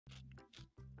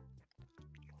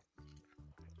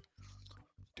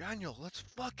Daniel, let's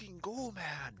fucking go,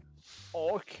 man.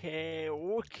 Okay,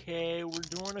 we're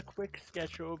doing a quick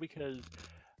sketch show because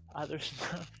other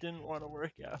stuff didn't want to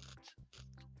work out.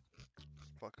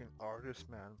 Fucking artist,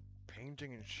 man.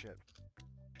 Painting and shit.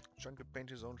 Trying to paint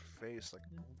his own face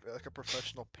like a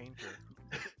professional painter.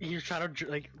 You're trying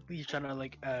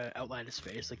to outline his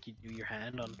face like you do your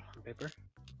hand on paper.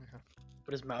 Yeah.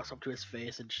 Put his mouse up to his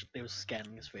face and they was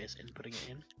scanning his face and putting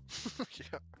it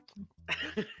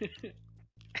in.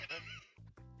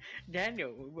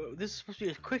 Daniel, this is supposed to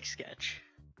be a quick sketch.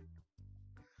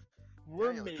 We're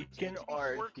Daniel, making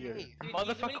art here. Dude,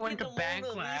 Motherfucker went to band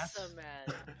class.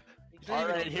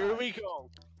 Alright, here we go.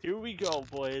 Here we go,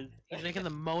 boys. He's making the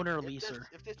Mona Lisa.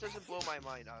 If this doesn't blow my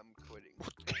mind, I'm quitting.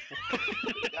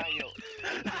 Daniel,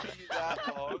 you do that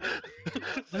long?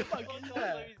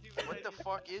 What the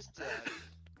fuck is that?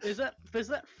 Is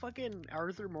that fucking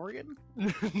Arthur Morgan?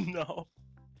 No.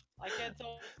 I can't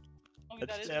tell.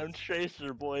 That's Sound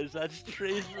Tracer, boys. That's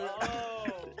Tracer.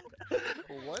 Oh.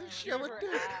 What? She have a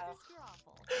dick?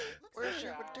 Where's she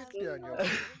have a dick, Daniel?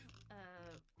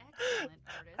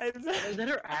 Excellent Is that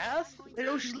her ass? I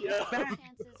know she's back.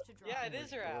 Yeah, it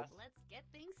is her ass. Let's get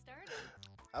things started.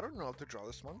 I don't know how to draw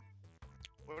this one.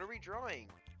 What are we drawing?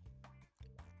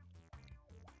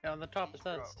 Yeah, on the top it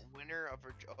says. Winner of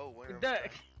her. Oh, winner. Of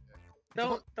That-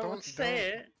 Don't say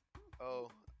it. Oh.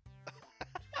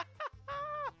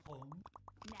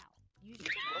 Now, you should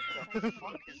What the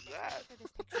fuck is that? this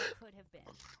picture could have been.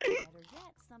 Better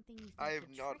yet, something you think I have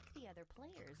to not- trick the other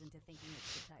players into thinking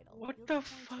it's the title. What You'll the get points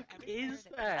for fuck every is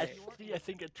player that that? plays your I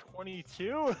think a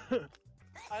 22.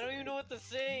 I don't even know what to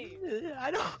say.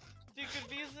 I don't. Too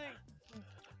confusing.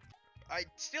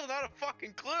 Still not a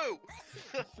fucking clue.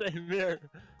 Same here.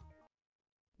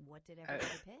 What did everybody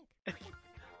pick?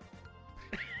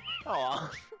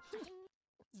 Aw.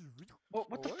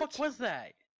 What the fuck was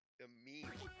that? The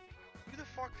meme. Who the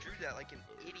fuck drew that like an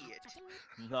idiot?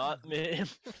 Not me.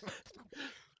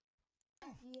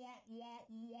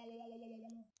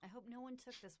 I hope no one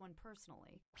took this one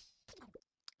personally.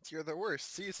 You're the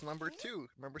worst. See, it's number 2.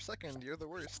 Number 2nd, you're the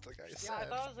worst, like I Yeah, I said.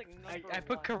 thought it was like number I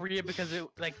put one. Korea because it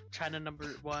like China number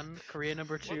 1, Korea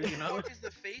number 2, What the you know? fuck is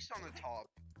the face on the top?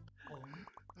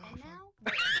 And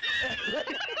now,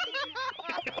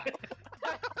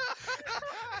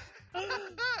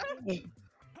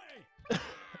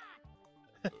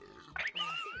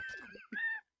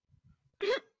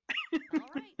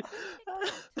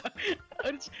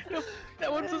 It's- no,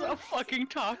 that one's a fucking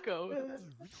taco.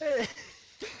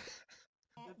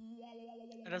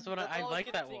 That's what I all like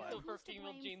can that think one. of for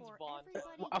female James Bond.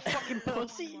 A fucking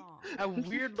pussy? A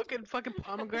weird looking fucking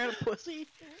pomegranate pussy?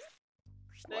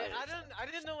 I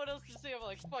didn't know what else to say. I'm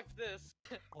like, fuck this.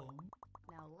 now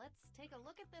let's take a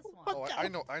look at this one. Oh,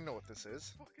 I know what this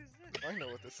is. What the fuck is this? I know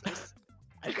what this is.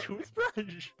 A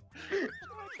toothbrush.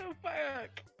 What the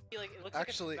fuck? Like, it looks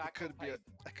Actually, like it could be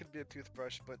a pipe.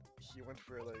 toothbrush, but he went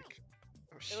for like.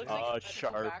 Oh It shit. looks like a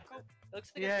sharp. tobacco. It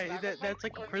looks like a Yeah, tobacco that's pipe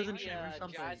like a prison maybe shit or a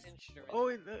something. Jazz instrument. Oh,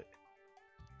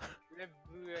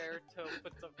 Roberto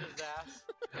puts up his ass.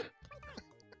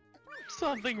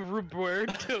 something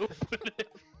Roberto.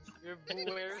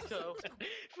 Roberto.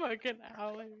 Fucking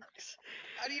Alex.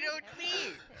 How do you know it's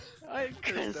me? There's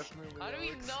Cause definitely How do we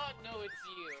Alex. not know it's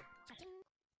you?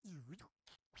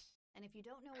 And if you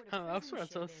don't know what a that's prison what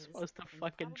ship I was is, supposed to then you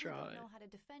fucking probably draw don't it. know how to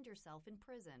defend yourself in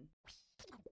prison.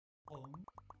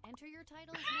 Enter your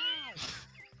titles now.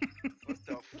 What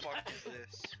the fuck is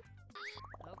this?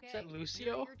 Okay. that here are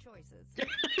Lucio? your choices.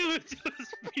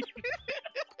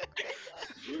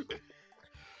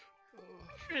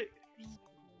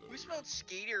 Who spelled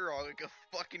skater wrong like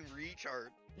a fucking retard?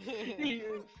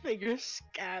 Figure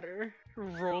scatter.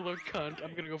 Roller cunt.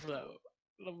 I'm gonna go for that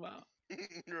amount.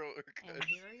 Roller And cut.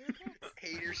 here are your picks.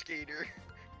 Hater skater.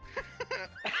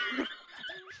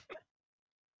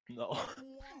 No.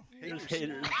 There's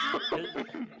Haters. haters.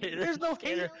 There's no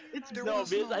hater. hate. It's There No, was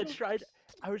because no-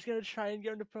 I was gonna try and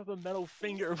get him to put up a metal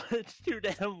finger, but it's too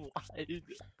damn wide.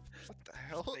 What the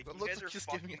hell? Like, That you looks guys like are he's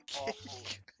giving a fucking cake. awful.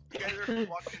 You guys are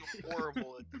fucking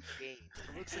horrible at this game.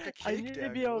 It looks like a cake, I need to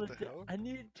be Daniel. able What to. the hell? I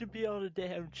need to be able to damn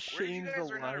Where did you change the guys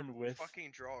learn how to line with.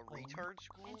 fucking draw a retard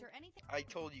school? Enter anything. I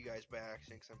told you guys by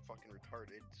accident 'cause I'm fucking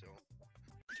retarded, so.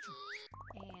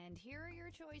 And here are your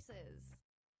choices.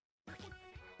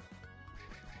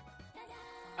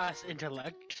 Us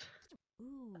intellect.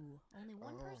 Ooh, only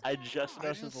one Oh. person. I got it just wrong. I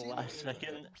noticed didn't the see last that.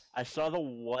 second. I saw the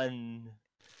one.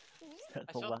 I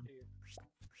The saw one.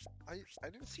 I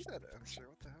didn't see that answer.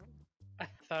 What the hell? I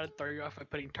thought I'd throw you off by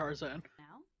putting Tarzan.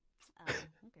 Now. Okay,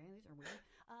 these are weird.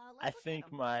 I Let's look at think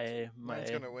 'em. my Mine's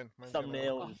gonna win. Mine's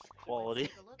thumbnail Gonna is Let's quality.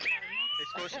 take a look at our next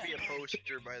It's supposed to be a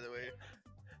poster, by the way.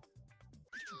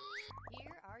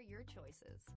 Here are your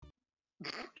choices.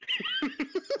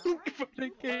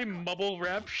 Fucking game mubble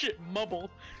rap shit mubble.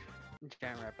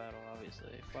 Can't rap battle,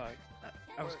 obviously. Fuck.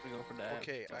 I was gonna go for that.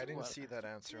 Okay, I didn't What? see that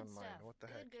answer Good on mine. stuff. What the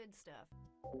heck? Good stuff.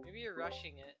 Maybe you're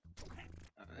rushing it.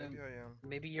 Maybe I am.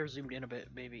 Maybe you're zoomed in a bit,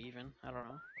 maybe even. I don't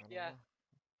know. I don't Yeah.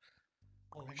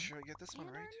 know. Make sure I get this one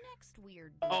And right. our next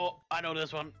weird. Oh, I know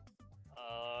this one.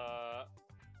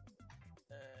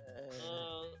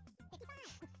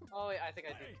 Oh wait, I think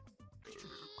I did.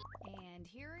 And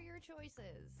here are your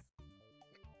choices.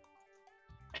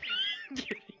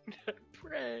 Getting that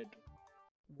bread.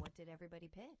 What did everybody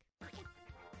pick?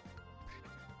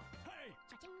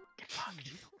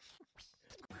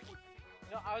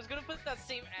 No, I was gonna put that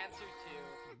same answer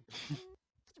too.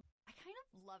 I kind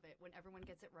of love it when everyone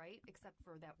gets it right, except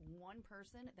for that one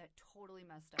person that totally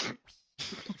messed up.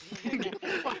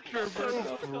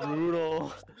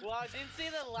 Brutal. Well, I didn't say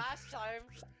that last time.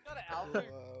 Got an Albert.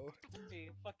 Wow.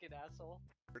 You fucking asshole.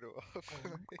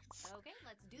 Okay,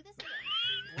 let's do this again.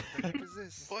 What the heck is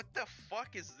this? What the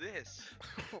fuck is this?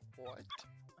 What?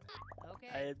 Okay,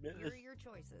 I admit here this. are your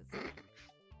choices.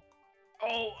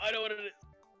 Oh, I know what it is.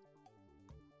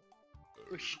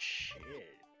 Oh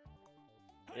shit.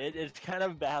 It's kind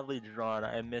of badly drawn.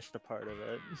 I missed a part of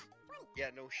it. Yeah,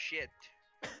 no shit.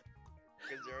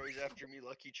 Because they're always after me,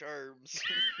 Lucky Charms.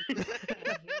 And here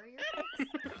are your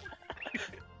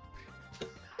picks.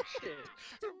 Shit.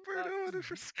 Roberto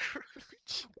for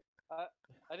Scrooge.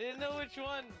 I didn't know which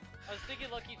one. I was thinking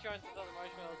Lucky Charms without the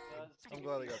marshmallows, but I was I'm thinking-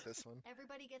 glad I got this one.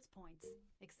 Everybody gets points,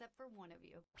 except for one of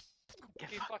you.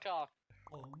 Okay, fuck off.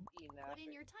 Eating Put that.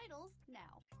 in your titles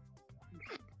now.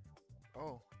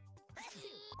 Oh.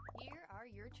 Here are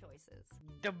your choices.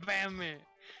 The Batman.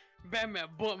 Batman,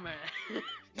 Batman.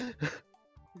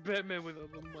 Batman with all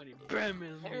the money.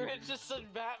 Batman's Everyone money. just said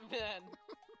Batman.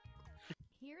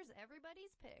 Here's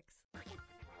everybody's picks.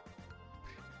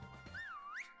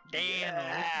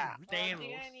 Yeah. Damn.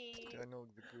 Danny. I know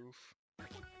the goof.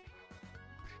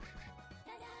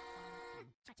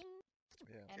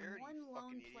 Yeah. And Jared, you one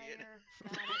lone fucking idiot. player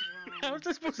got it How wrong. was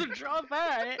I supposed to draw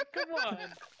that? Come on.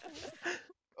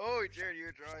 Oh, Jared,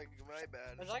 you're drawing. My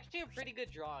bad. That's actually a pretty good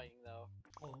drawing, though.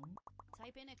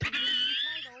 Type in a confusing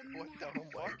title What the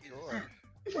now. fuck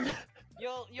is God. that?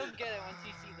 You'll get it once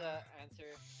you see the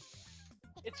answer.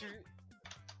 It's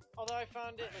although I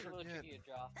found it like a little Forget. tricky to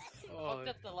draw. Oh, Fucked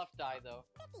up the left eye though.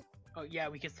 oh yeah,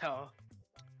 we can tell.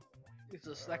 It's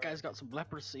just, that guy's got some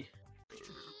leprosy.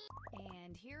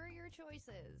 And here are your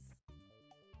choices.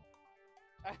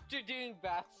 After doing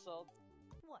bath salts.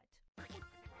 What?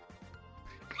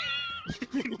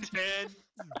 10.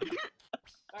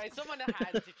 Alright, someone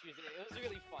had to choose it. It was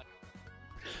really fun.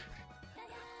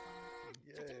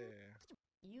 Yeah.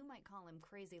 You might call him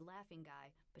crazy laughing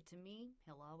guy, but to me,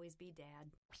 he'll always be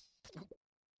dad.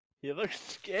 He looks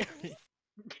scary.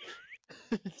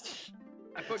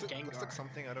 I put Looks Gengar. like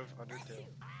something out of Undertale.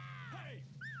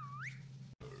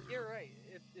 You're right.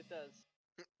 It does.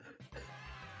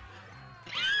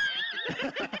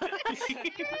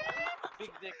 Big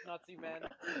dick Nazi man.